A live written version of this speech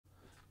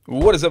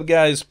What is up,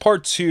 guys?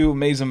 Part 2,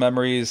 Maze of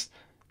Memories.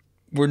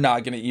 We're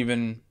not going to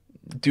even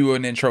do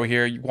an intro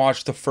here. You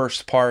watch the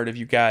first part. If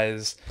you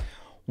guys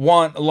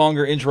want a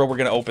longer intro, we're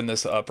going to open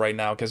this up right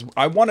now because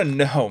I want to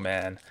know,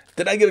 man.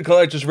 Did I get a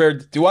collector's rare?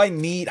 Do I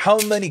need... How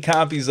many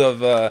copies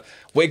of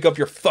Wake Up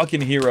Your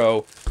Fucking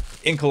Hero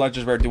in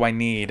collector's rare do I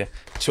need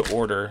to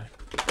order?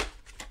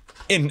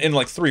 In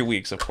like 3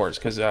 weeks, of course,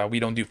 because we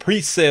don't do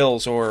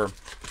pre-sales or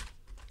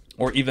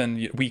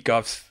even week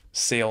of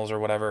sales or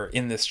whatever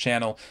in this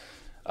channel.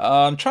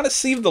 I'm trying to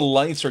see if the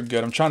lights are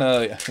good. I'm trying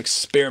to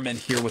experiment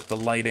here with the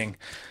lighting.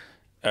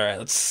 Alright,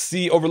 let's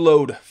see.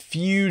 Overload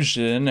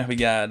Fusion. We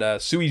got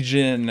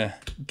𝗬𝗔𝗡𝗏,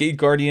 Gate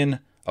Guardian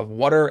of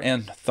Water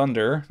and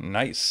Thunder.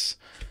 Nice.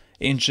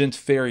 Ancient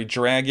Fairy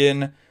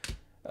Dragon.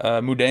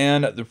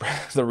 Mudan,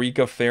 the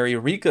Rika Fairy.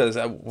 Rika's,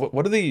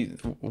 what do they...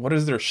 What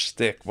is their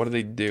shtick? What do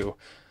they do?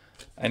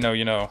 I know,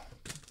 you know,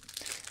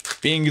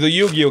 being the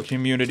Yu-Gi-Oh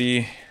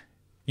community...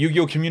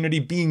 Yu-Gi-Oh community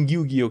being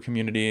Yu-Gi-Oh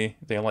community,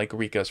 they like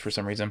Rikas for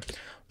some reason.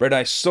 Red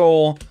Eye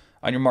Soul,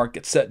 on your mark,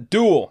 get set,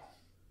 duel.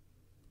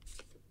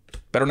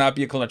 Better not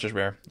be a collector's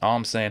rare, all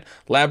I'm saying.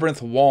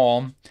 Labyrinth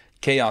Wall,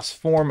 Chaos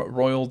Form,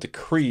 Royal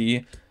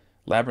Decree,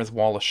 Labyrinth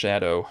Wall of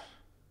Shadow.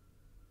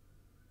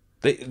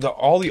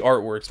 All the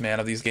artworks, man,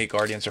 of these Gate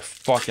Guardians are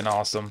fucking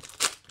awesome.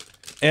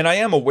 And I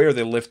am aware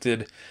they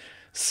lifted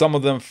some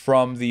of them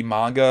from the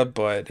manga,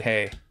 but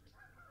hey,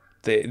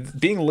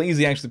 being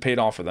lazy actually paid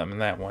off for them in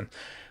that one.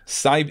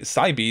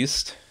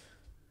 𝗬𝗏𝗧𝗏𝗏.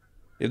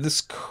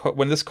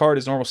 When this card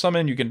is normal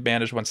summon, you can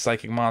banish one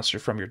psychic monster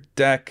from your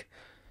deck,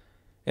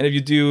 and if you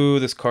do,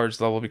 this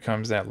card's level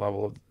becomes that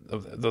level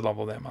of the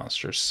level of that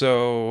monster.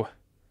 So,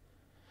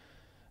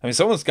 I mean,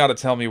 someone's got to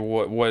tell me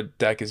what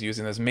deck is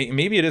using this.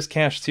 Maybe it is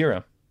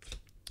𝗦𝗘𝗗𝗏𝗧𝗏.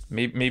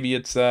 Maybe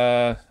it's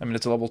I mean,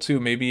 it's a level 2.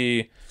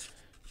 Maybe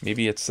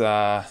it's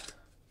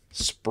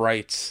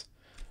sprites.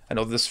 I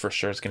know this for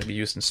sure is going to be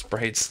used in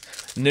sprites.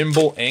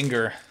 Nimble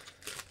Anger.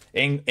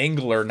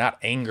 Angler, not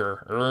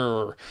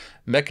anger.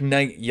 Mech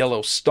Knight,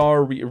 Yellow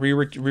Star,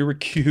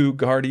 Ririkyu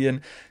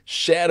Guardian,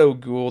 Shadow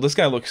Ghoul. This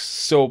guy looks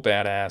so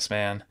badass,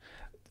 man.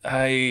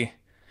 Trying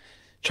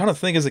to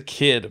think as a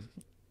kid.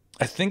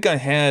 I think I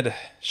had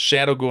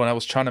Shadow Ghoul and I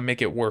was trying to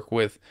make it work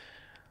with...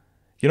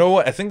 You know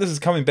what? I think this is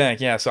coming back.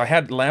 Yeah, so I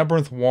had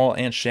Labyrinth Wall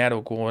and Shadow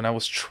Ghoul, and I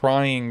was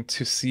trying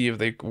to see if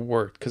they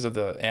worked because of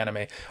the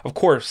anime. Of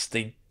course,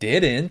 they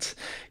didn't,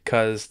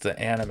 because the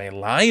anime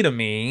lied to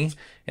me,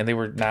 and they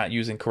were not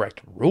using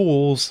correct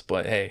rules.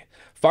 But hey,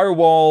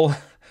 Firewall,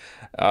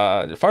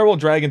 Firewall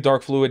Dragon,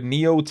 Dark Fluid,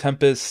 Neo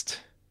Tempest,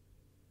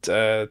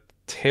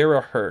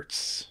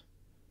 𝗦𝗏𝗏𝗧𝗏.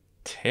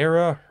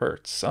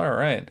 𝗦𝗏𝗏𝗏𝗧𝗏. All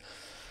right.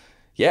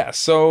 Yeah,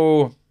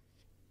 so...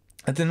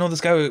 I didn't know this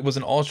guy was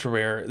an ultra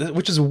rare,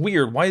 which is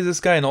weird. Why is this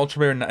guy an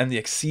ultra rare and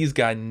the 𝗦𝗏𝗧𝗏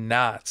guy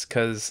not?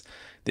 Because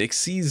the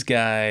𝗦𝗏𝗧𝗏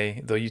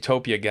guy, the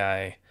Utopia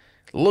guy,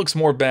 looks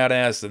more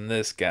badass than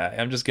this guy.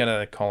 I'm just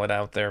gonna call it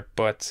out there,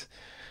 but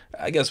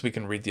I guess we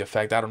can read the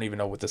effect. I don't even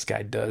know what this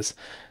guy does.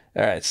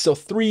 All right, so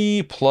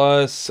 3+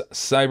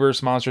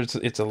 Cyberse monsters.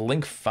 It's a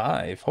Link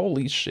 5.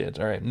 Holy shit!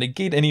 All right,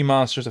 negate any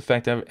monster's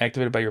effect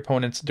activated by your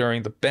opponents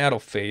during the battle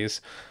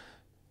phase.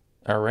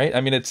 Alright, I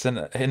mean, it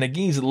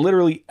negates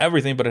literally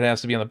everything, but it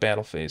has to be on the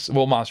battle phase.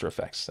 Well, monster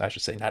effects, I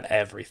should say, not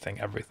everything.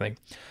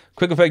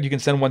 Quick effect, you can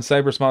send one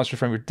Cyberse monster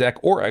from your deck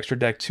or extra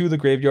deck to the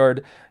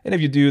graveyard, and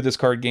if you do, this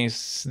card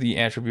gains the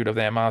attribute of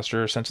that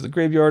monster sent to the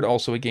graveyard.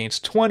 Also, it gains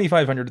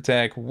 2,500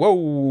 attack.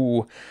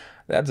 Whoa!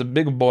 That's a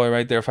big boy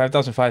right there.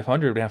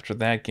 5,500 after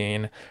that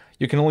gain.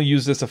 You can only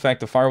use this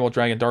effect of Firewall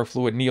Dragon, Dark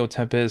Fluid, Neo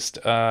Tempest,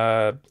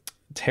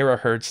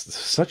 𝗦𝗏𝗏𝗏𝗏𝗏.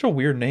 Such a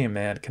weird name,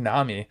 man.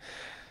 Konami.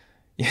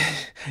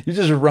 You're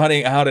just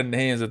running out of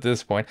names at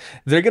this point.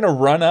 They're gonna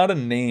run out of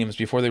names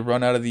before they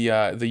run out of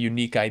the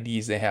unique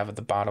IDs they have at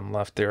the bottom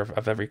left there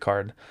of every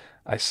card.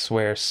 I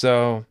swear.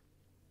 So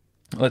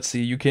let's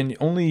see. You can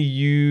only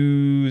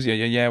use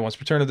once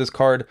per turn of this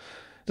card.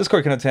 This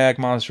card can attack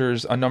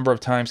monsters a number of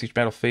times each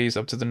battle phase,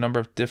 up to the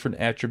number of different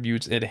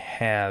attributes it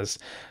has.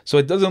 So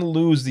it doesn't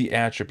lose the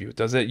attribute,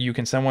 does it? You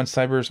can send one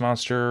Cyberse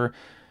monster.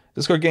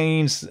 This card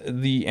gains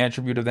the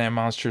attribute of that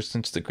monster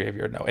since the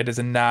graveyard. No, it is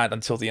not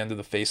until the end of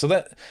the phase. So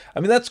that, I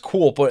mean, that's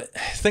cool, but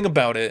think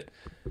about it.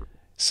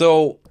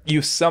 So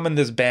you summon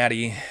this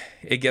baddie,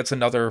 it gets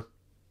another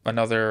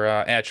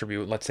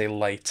attribute, let's say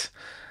light.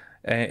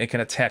 It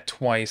can attack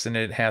twice, and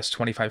it has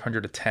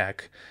 2,500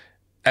 attack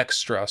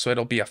extra. So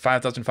it'll be a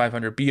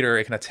 5,500 beater.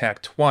 It can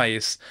attack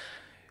twice.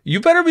 You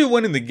better be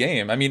winning the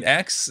game. I mean,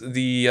 X,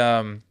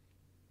 the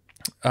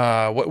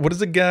what is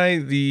the guy,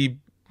 the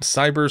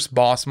Cyberse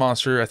boss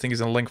monster, I think he's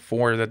in Link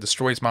 4, that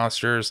destroys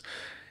monsters,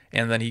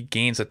 and then he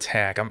gains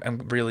attack.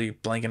 I'm really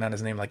blanking on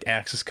his name, like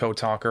Axis Code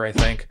Talker, I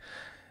think.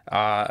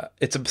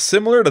 It's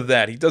similar to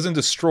that. He doesn't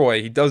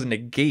destroy, he does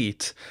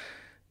negate,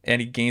 and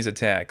he gains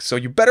attack. So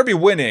you better be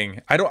winning.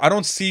 I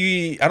don't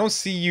see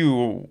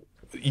you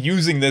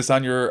using this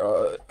on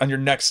your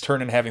next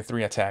turn and having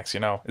 3 attacks, you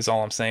know, is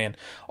all I'm saying.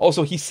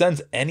 Also, he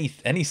sends any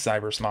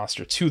Cyberse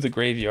monster to the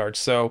graveyard,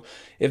 so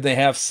if they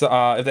have if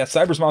that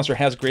Cyberse monster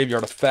has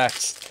graveyard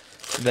effects,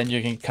 then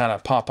you can kind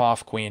of pop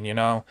off Queen, you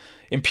know.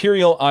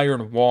 Imperial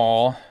Iron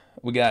Wall.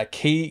 We got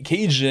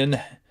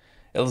𝗦𝗙𝗔𝗡𝗟,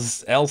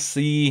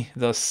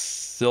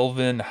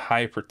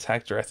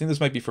 𝗦𝗨𝗣𝗣𝗢𝗡𝗟. I think this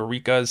might be for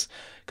Rikas,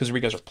 because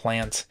Rikas are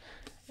plant.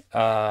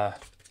 Yeah,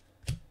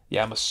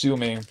 I'm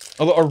assuming.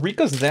 Although, are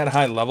Rikas that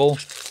high level?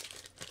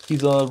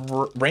 He's a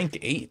rank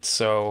 8,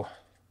 so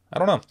I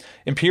don't know.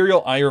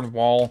 Imperial Iron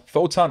Wall,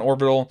 Photon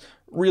Orbital,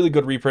 really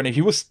good reprinting.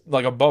 He was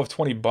like above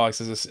 20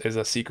 bucks as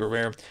a secret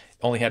rare.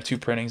 Only had 2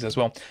 printings as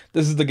well.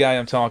 This is the guy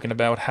I'm talking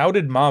about. How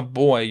did my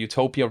boy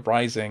Utopia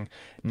Rising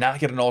not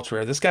get an ultra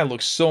rare? This guy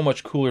looks so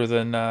much cooler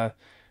than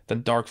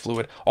Dark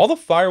Fluid. All the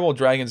Firewall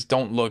Dragons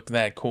don't look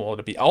that cool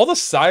to be. All the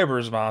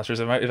Cybers monsters,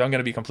 if I'm going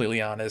to be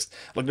completely honest,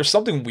 like there's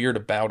something weird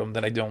about them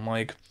that I don't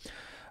like.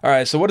 All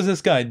right, so what does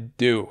this guy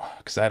do?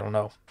 Because I don't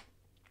know.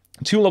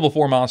 2 level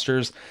 4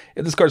 monsters.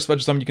 If this card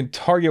special summon, you can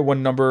target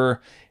one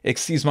number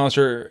Xyz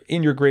monster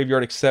in your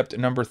graveyard except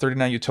number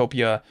 39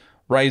 Utopia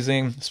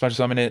Rising. Special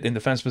summon it in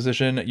defense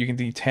position. You can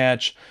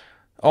detach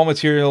all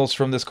materials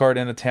from this card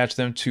and attach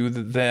them to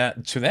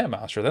that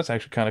monster. That's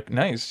actually kind of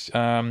nice.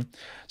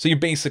 So you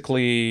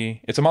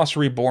basically, it's a monster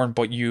reborn,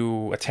 but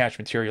you attach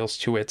materials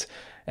to it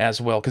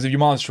as well. Because if you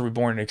monster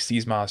reborn an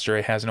Xyz monster,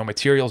 it has no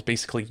materials,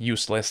 basically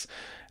useless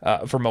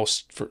in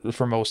most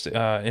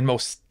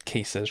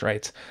cases,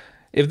 right?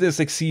 If this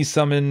Xyz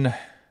summon,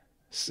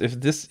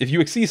 if you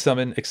Xyz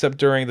summon, except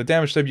during the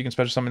damage step, you can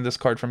special summon this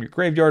card from your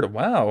graveyard.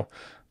 Wow.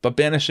 But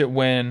banish it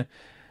when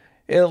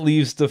it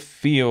leaves the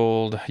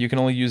field. You can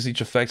only use each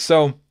effect.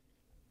 So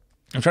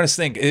I'm trying to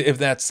think if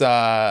that's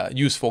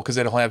useful, because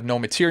it'll have no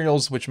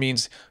materials, which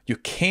means you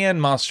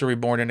can monster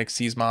reborn an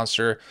Xyz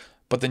monster,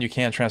 but then you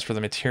can't transfer the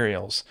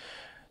materials.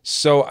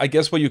 So I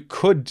guess what you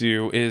could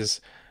do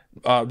is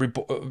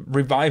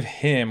revive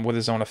him with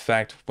his own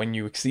effect when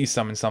you Xyz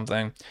summon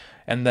something,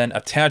 and then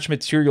attach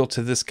material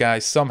to this guy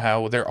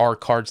somehow. There are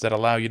cards that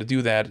allow you to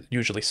do that,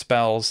 usually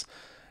spells.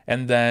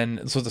 And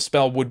then, so the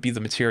spell would be the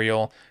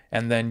material,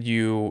 and then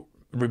you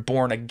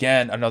reborn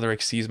again another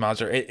Xyz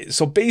monster.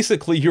 So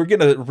basically, you're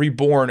gonna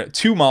reborn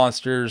 2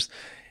 monsters,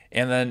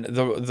 and then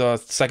the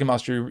second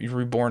monster you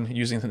reborn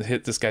using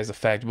this guy's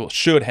effect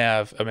should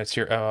have a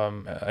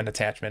an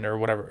attachment or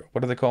whatever.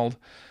 What are they called?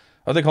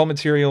 Are they called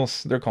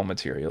materials? They're called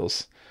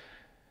materials.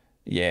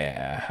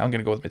 Yeah, I'm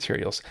gonna go with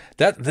materials.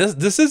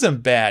 This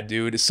isn't bad,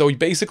 dude. So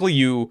basically,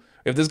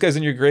 if this guy's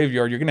in your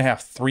graveyard, you're gonna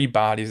have 3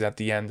 bodies at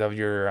the end of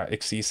your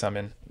Xyz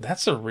summon.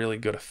 That's a really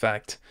good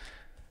effect.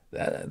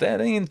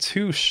 That ain't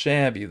too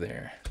shabby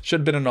there.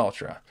 Should have been an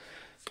ultra.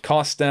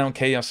 Cost down,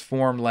 Chaos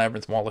Form,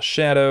 Labyrinth, Wall of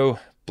Shadow,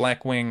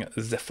 Blackwing,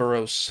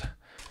 Zephyros.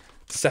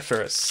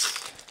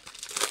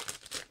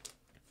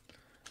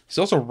 He's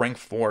also rank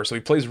 4, so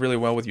he plays really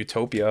well with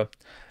Utopia.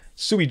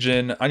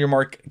 Suijin, on your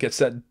mark, get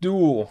set,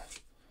 duel.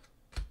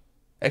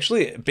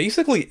 Actually,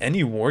 basically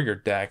any warrior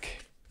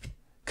deck,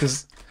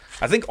 because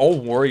I think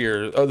all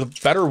the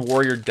better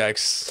warrior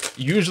decks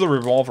usually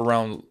revolve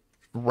around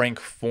rank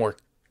 4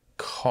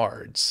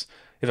 cards,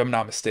 if I'm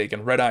not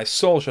mistaken. Red Eye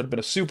Soul should have been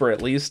a super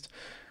at least.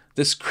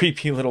 This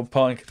creepy little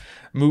punk,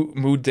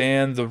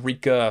 Mudan the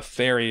Rika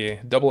Fairy,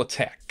 double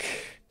attack.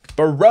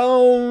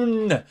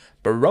 Baron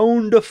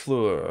de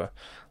Fleur.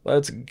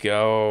 Let's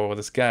go.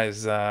 This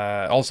guy's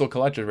also a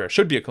collector's rare.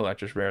 Should be a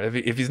collector's rare.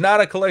 If he's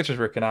not a collector's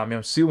rare, Konami,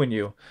 I'm suing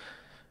you.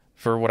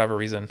 For whatever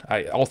reason.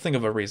 I'll think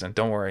of a reason,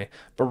 don't worry.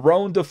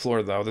 Baron de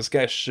Fleur, though, this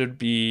guy should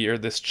be, or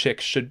this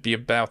chick should be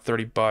about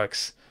 30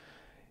 bucks.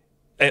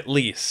 At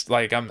least.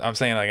 Like, I'm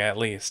saying, like, at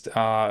least.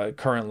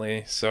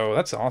 Currently. So,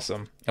 that's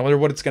awesome. I wonder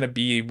what it's going to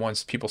be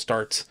once people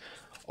start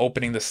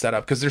opening the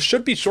setup. Because there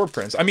should be short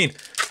prints. I mean,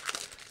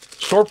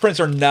 short prints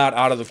are not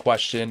out of the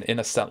question in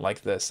a set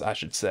like this, I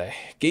should say.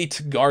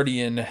 Gate,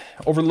 Guardian,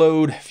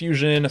 Overload,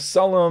 Fusion,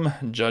 Solemn,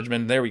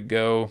 Judgment. There we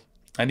go.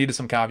 I needed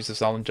some copies of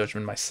Solemn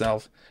Judgment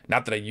myself.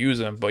 Not that I use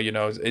them, but, you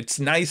know, it's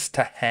nice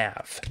to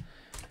have.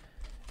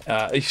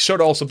 It should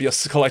also be a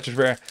collector's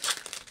rare.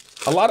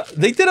 A lot of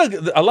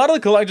the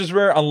collector's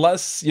rare,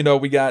 unless, you know,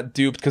 we got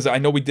duped, because I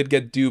know we did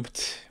get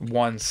duped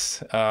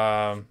once.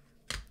 Someone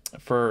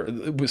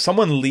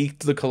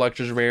leaked the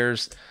collector's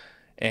rares,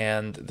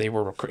 and they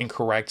were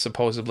incorrect,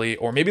 supposedly.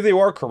 Or maybe they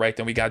were correct,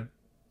 and we got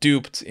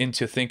duped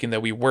into thinking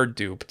that we were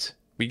duped.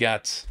 We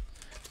got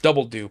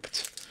double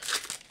duped.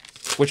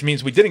 Which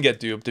means we didn't get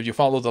duped if you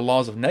follow the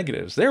laws of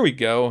negatives. There we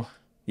go.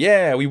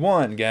 Yeah, we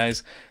won,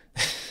 guys.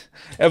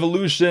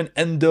 Evolution,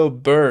 Endo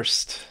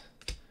Burst.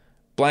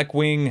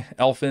 Blackwing,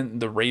 Elephant,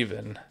 the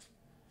Raven.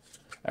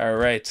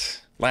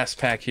 Alright, last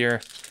pack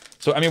here.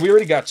 So, I mean, we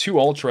already got 2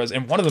 Ultras,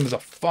 and one of them is a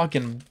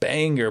fucking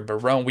banger,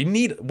 Baron. We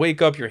need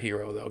Wake Up Your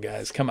Hero, though,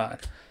 guys. Come on.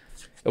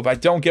 If I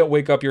don't get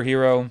Wake Up Your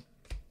Hero,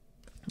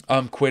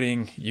 I'm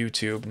quitting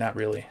YouTube. Not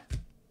really.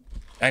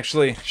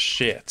 Actually,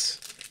 shit.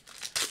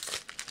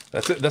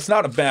 That's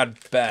not a bad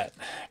bet.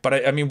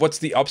 But, I mean, what's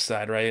the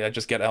upside, right? I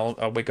just get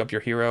Wake Up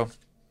Your Hero.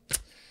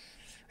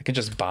 I can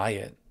just buy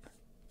it.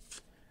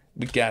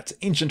 We got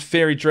Ancient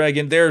Fairy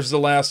Dragon. There's the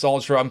last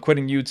Ultra. I'm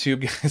quitting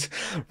YouTube, guys.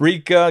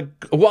 Rika.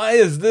 Why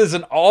is this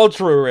an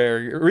Ultra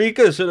Rare?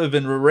 Rika should have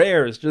been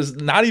rares.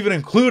 Just not even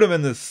include him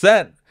in the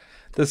set.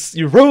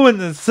 You ruined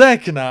the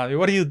set, Konami.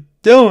 What are you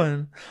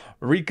doing?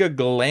 Rika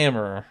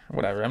Glamour,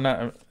 whatever. I'm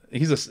not.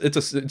 It's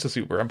a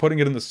super. I'm putting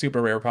it in the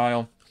super rare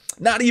pile.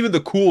 Not even the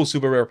cool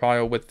super rare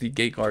pile with the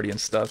Gate Guardian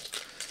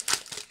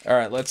stuff. All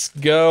right, let's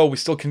go. We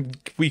still can.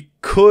 We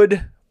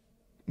could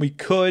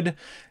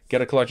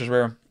get a collector's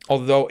rare,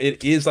 although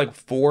it is like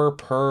 4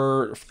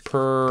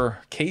 per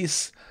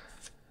case.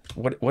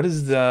 What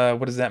is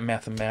that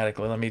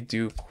mathematically? Let me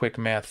do quick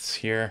maths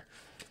here.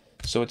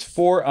 So it's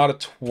 4 out of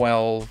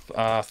 12.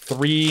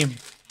 1/4.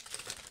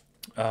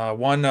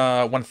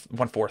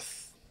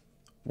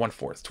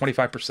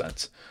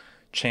 25%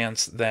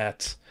 chance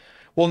that.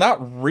 Well,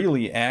 not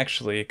really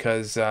actually,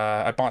 because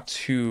I bought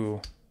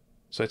 2,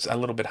 so it's a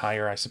little bit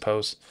higher, I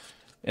suppose.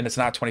 And it's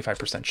not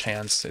 25%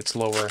 chance; it's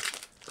lower.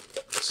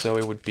 So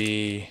it would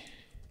be.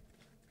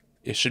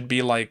 It should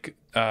be like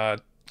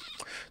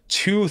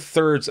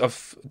 2/3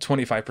 of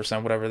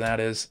 25%, whatever that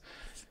is.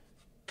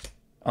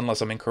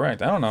 Unless I'm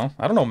incorrect. I don't know.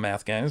 I don't know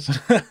math, guys.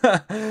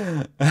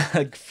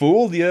 I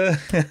fooled ya.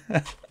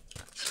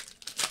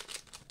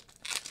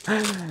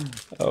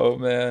 Oh,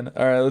 man.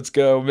 All right, let's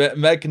go.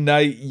 Mech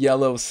Knight,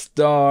 Yellow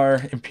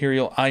Star,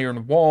 Imperial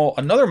Iron Wall.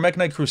 Another Mech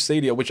Knight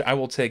𝗦𝗧𝗧𝗧𝗧, which I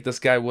will take. This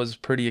guy was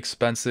pretty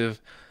expensive.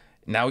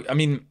 Now, I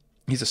mean,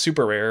 he's a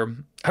super rare.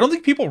 I don't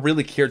think people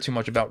really care too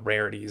much about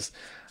rarities.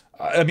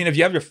 I mean, if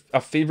you have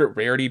a favorite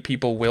rarity,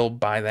 people will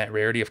buy that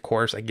rarity, of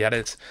course. I get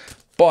it.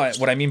 But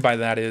what I mean by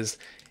that is,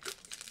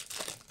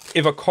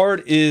 if a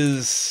card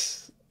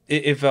is,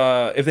 if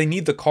they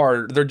need the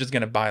card, they're just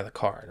gonna buy the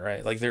card,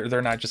 right? Like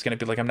they're not just gonna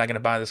be like, I'm not gonna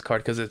buy this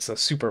card because it's a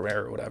super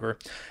rare or whatever.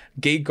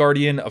 Gate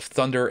Guardian of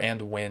Thunder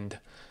and Wind.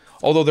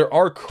 Although there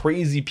are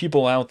crazy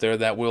people out there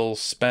that will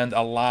spend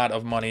a lot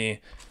of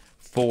money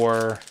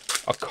for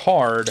a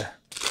card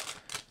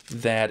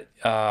that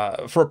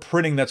for a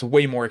printing that's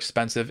way more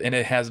expensive, and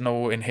it has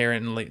no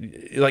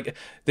inherently, like,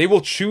 they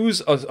will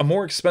choose a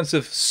more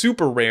expensive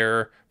super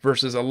rare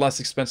versus a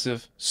less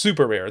expensive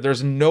super rare.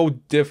 There's no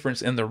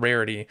difference in the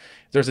rarity.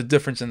 There's a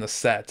difference in the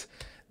set.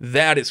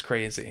 That is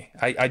crazy.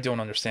 I don't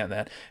understand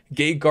that.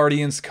 Gate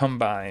Guardians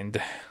combined.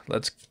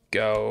 Let's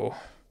go.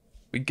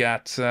 We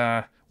got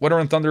Water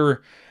and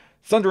Thunder,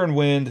 Thunder and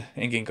Wind,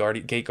 and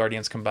Gate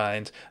Guardians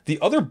combined. The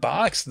other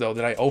box, though,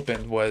 that I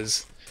opened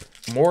was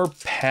more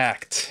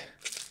packed.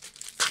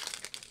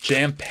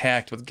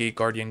 Jam-packed with Gate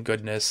Guardian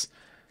goodness.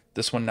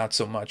 This one, not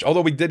so much.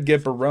 Although we did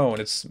get Barone.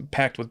 It's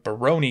packed with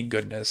Baroni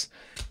goodness.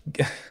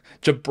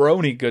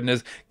 Jabroni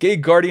goodness.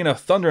 Gate Guardian of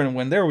Thunder and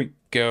Wind. There we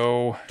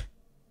go.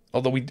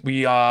 Although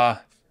we're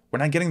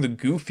not getting the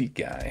goofy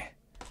guy.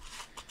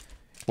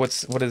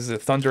 What is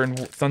it?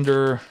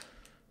 Thunder.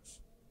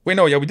 Wait,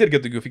 no, yeah, we did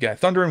get the goofy guy.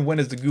 Thunder and Wind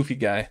is the goofy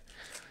guy.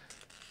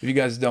 If you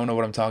guys don't know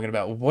what I'm talking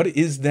about, what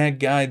is that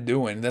guy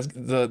doing? That's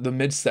the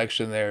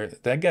midsection there.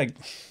 That guy,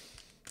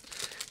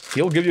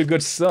 he'll give you a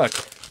good suck.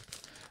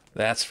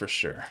 That's for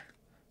sure.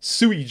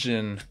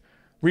 Suijin,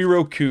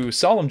 Riroku,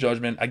 Solemn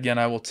Judgment. Again,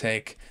 I will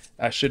take.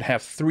 I should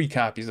have 3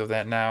 copies of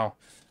that now,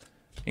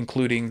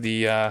 including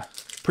the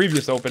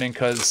previous opening,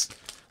 because,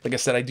 like I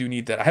said, I do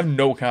need that. I have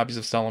no copies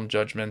of Solemn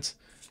Judgment,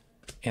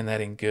 and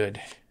that ain't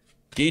good.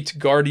 Gate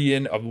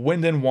Guardian of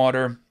Wind and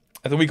Water.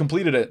 I think we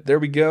completed it. There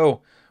we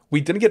go.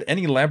 We didn't get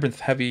any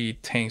Labyrinth Heavy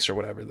tanks or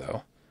whatever,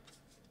 though.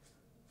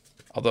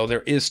 Although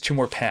there is 2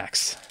 more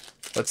packs.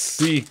 Let's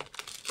see.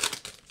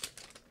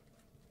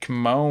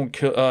 Come on,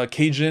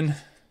 Cajun.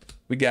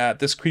 We got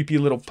this creepy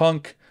little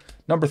punk.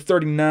 Number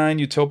 39,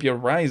 Utopia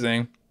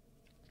Rising.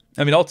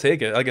 I mean, I'll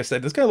take it. Like I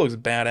said, this guy looks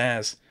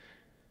badass.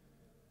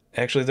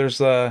 Actually,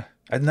 there's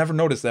I've never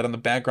noticed that on the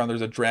background.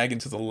 There's a dragon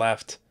to the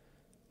left,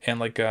 and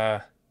like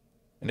an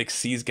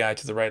𝗦𝗧𝗧𝗧𝗧 guy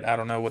to the right. I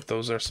don't know what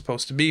those are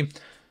supposed to be.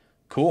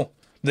 Cool.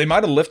 They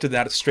might have lifted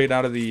that straight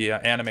out of the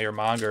anime or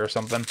manga or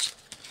something.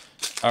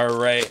 All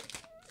right,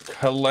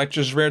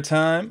 collector's rare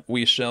time.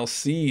 We shall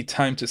see.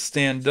 Time to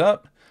stand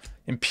up.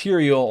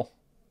 Imperial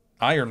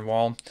Iron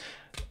Wall.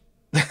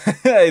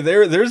 Hey,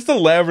 there's the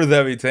Labyrinth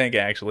Heavy tank,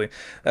 actually.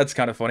 That's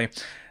kind of funny.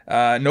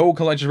 No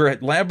collector's rare.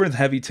 Labyrinth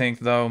Heavy tank,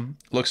 though,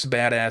 looks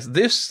badass.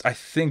 This, I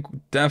think,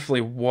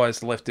 definitely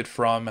was lifted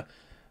from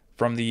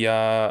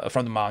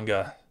the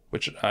manga,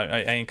 which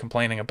I ain't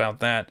complaining about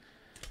that.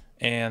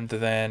 And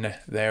then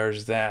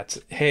there's that.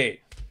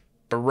 Hey,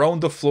 Barone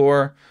de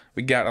Fleur.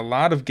 We got a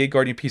lot of Gate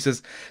Guardian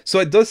pieces. So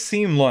it does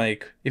seem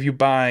like if you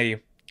buy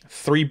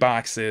 3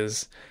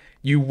 boxes,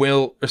 you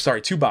will, or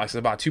sorry, 2 boxes,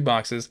 about 2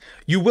 boxes,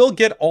 you will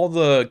get all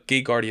the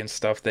Gate Guardian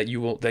stuff that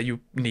you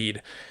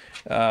need.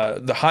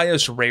 The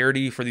highest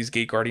rarity for these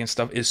Gate Guardian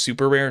stuff is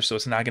super rare, so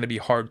it's not going to be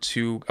hard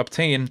to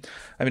obtain.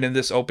 I mean, in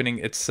this opening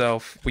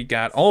itself, we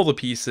got all the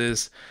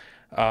pieces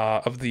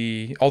all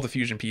the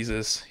fusion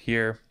pieces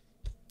here,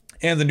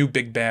 and the new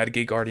big bad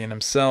Gate Guardian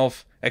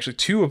himself. Actually,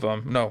 2 of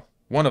them. No,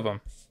 one of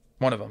them.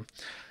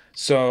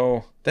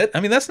 So that,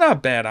 I mean, that's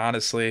not bad,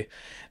 honestly.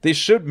 They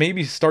should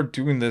maybe start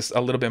doing this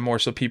a little bit more,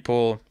 so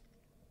people,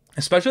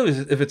 especially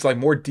if it's like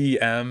more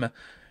DM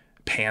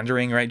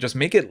pandering, right? Just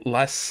make it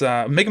less,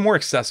 make it more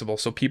accessible,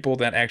 so people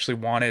that actually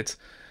want it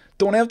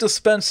don't have to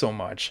spend so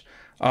much.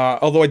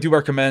 Although I do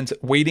recommend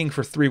waiting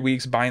for 3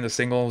 weeks. Buying the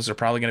singles are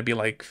probably going to be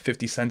like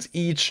 50 cents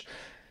each.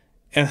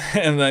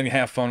 and then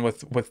have fun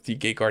with the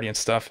Gate Guardian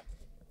stuff.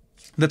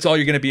 That's all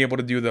you're going to be able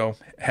to do, though.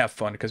 Have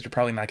fun, because you're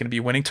probably not going to be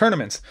winning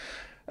tournaments.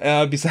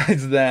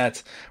 Besides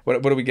that,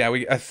 what do we got?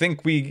 I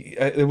think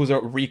it was a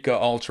Rika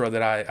Ultra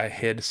that I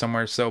hid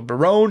somewhere. So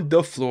Barone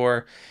de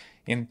Fleur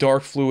in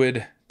Dark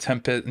Fluid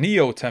Tempest,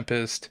 Neo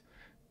Tempest,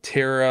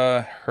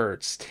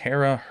 Terahertz.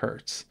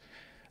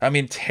 I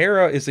mean,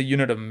 Tera is a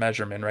unit of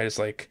measurement, right? It's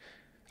like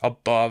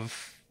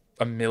above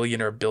a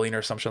million or a billion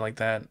or something like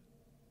that.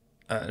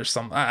 There's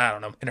some, I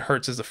don't know. And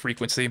hertz is the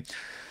frequency.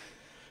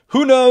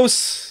 Who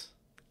knows?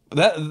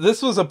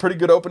 This was a pretty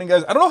good opening,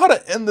 guys. I don't know how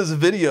to end this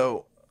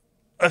video.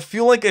 I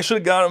feel like I should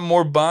have gotten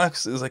more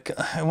boxes. Like,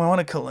 I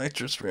want a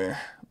collector's rare.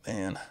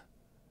 Man.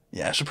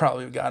 Yeah, I should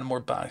probably have gotten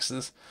more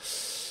boxes.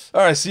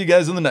 All right, see you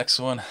guys in the next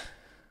one.